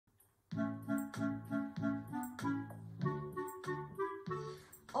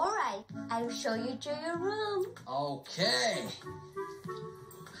All right, I'll show you to your room. Okay.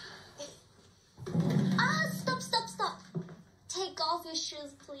 Stop. Take off your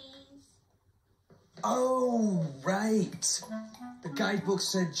shoes, please. Oh, right. The guidebook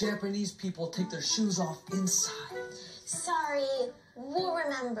said Japanese people take their shoes off inside. Sorry, we'll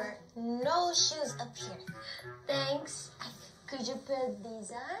remember. No shoes up here. Thanks. Could you put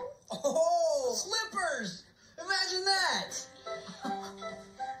these on? Oh, slippers! Imagine that!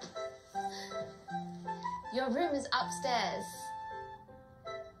 Your room is upstairs.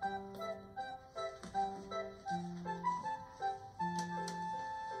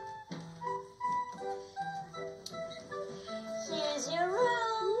 Here's your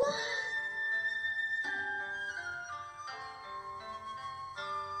room.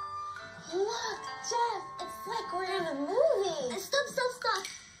 Look, Jeff, it's like we're in a movie. Stop.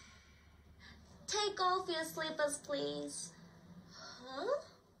 Take off your slippers, please. Huh?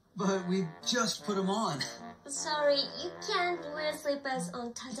 But we just put them on. Sorry, you can't wear slippers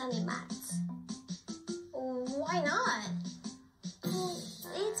on tatami mats. Why not?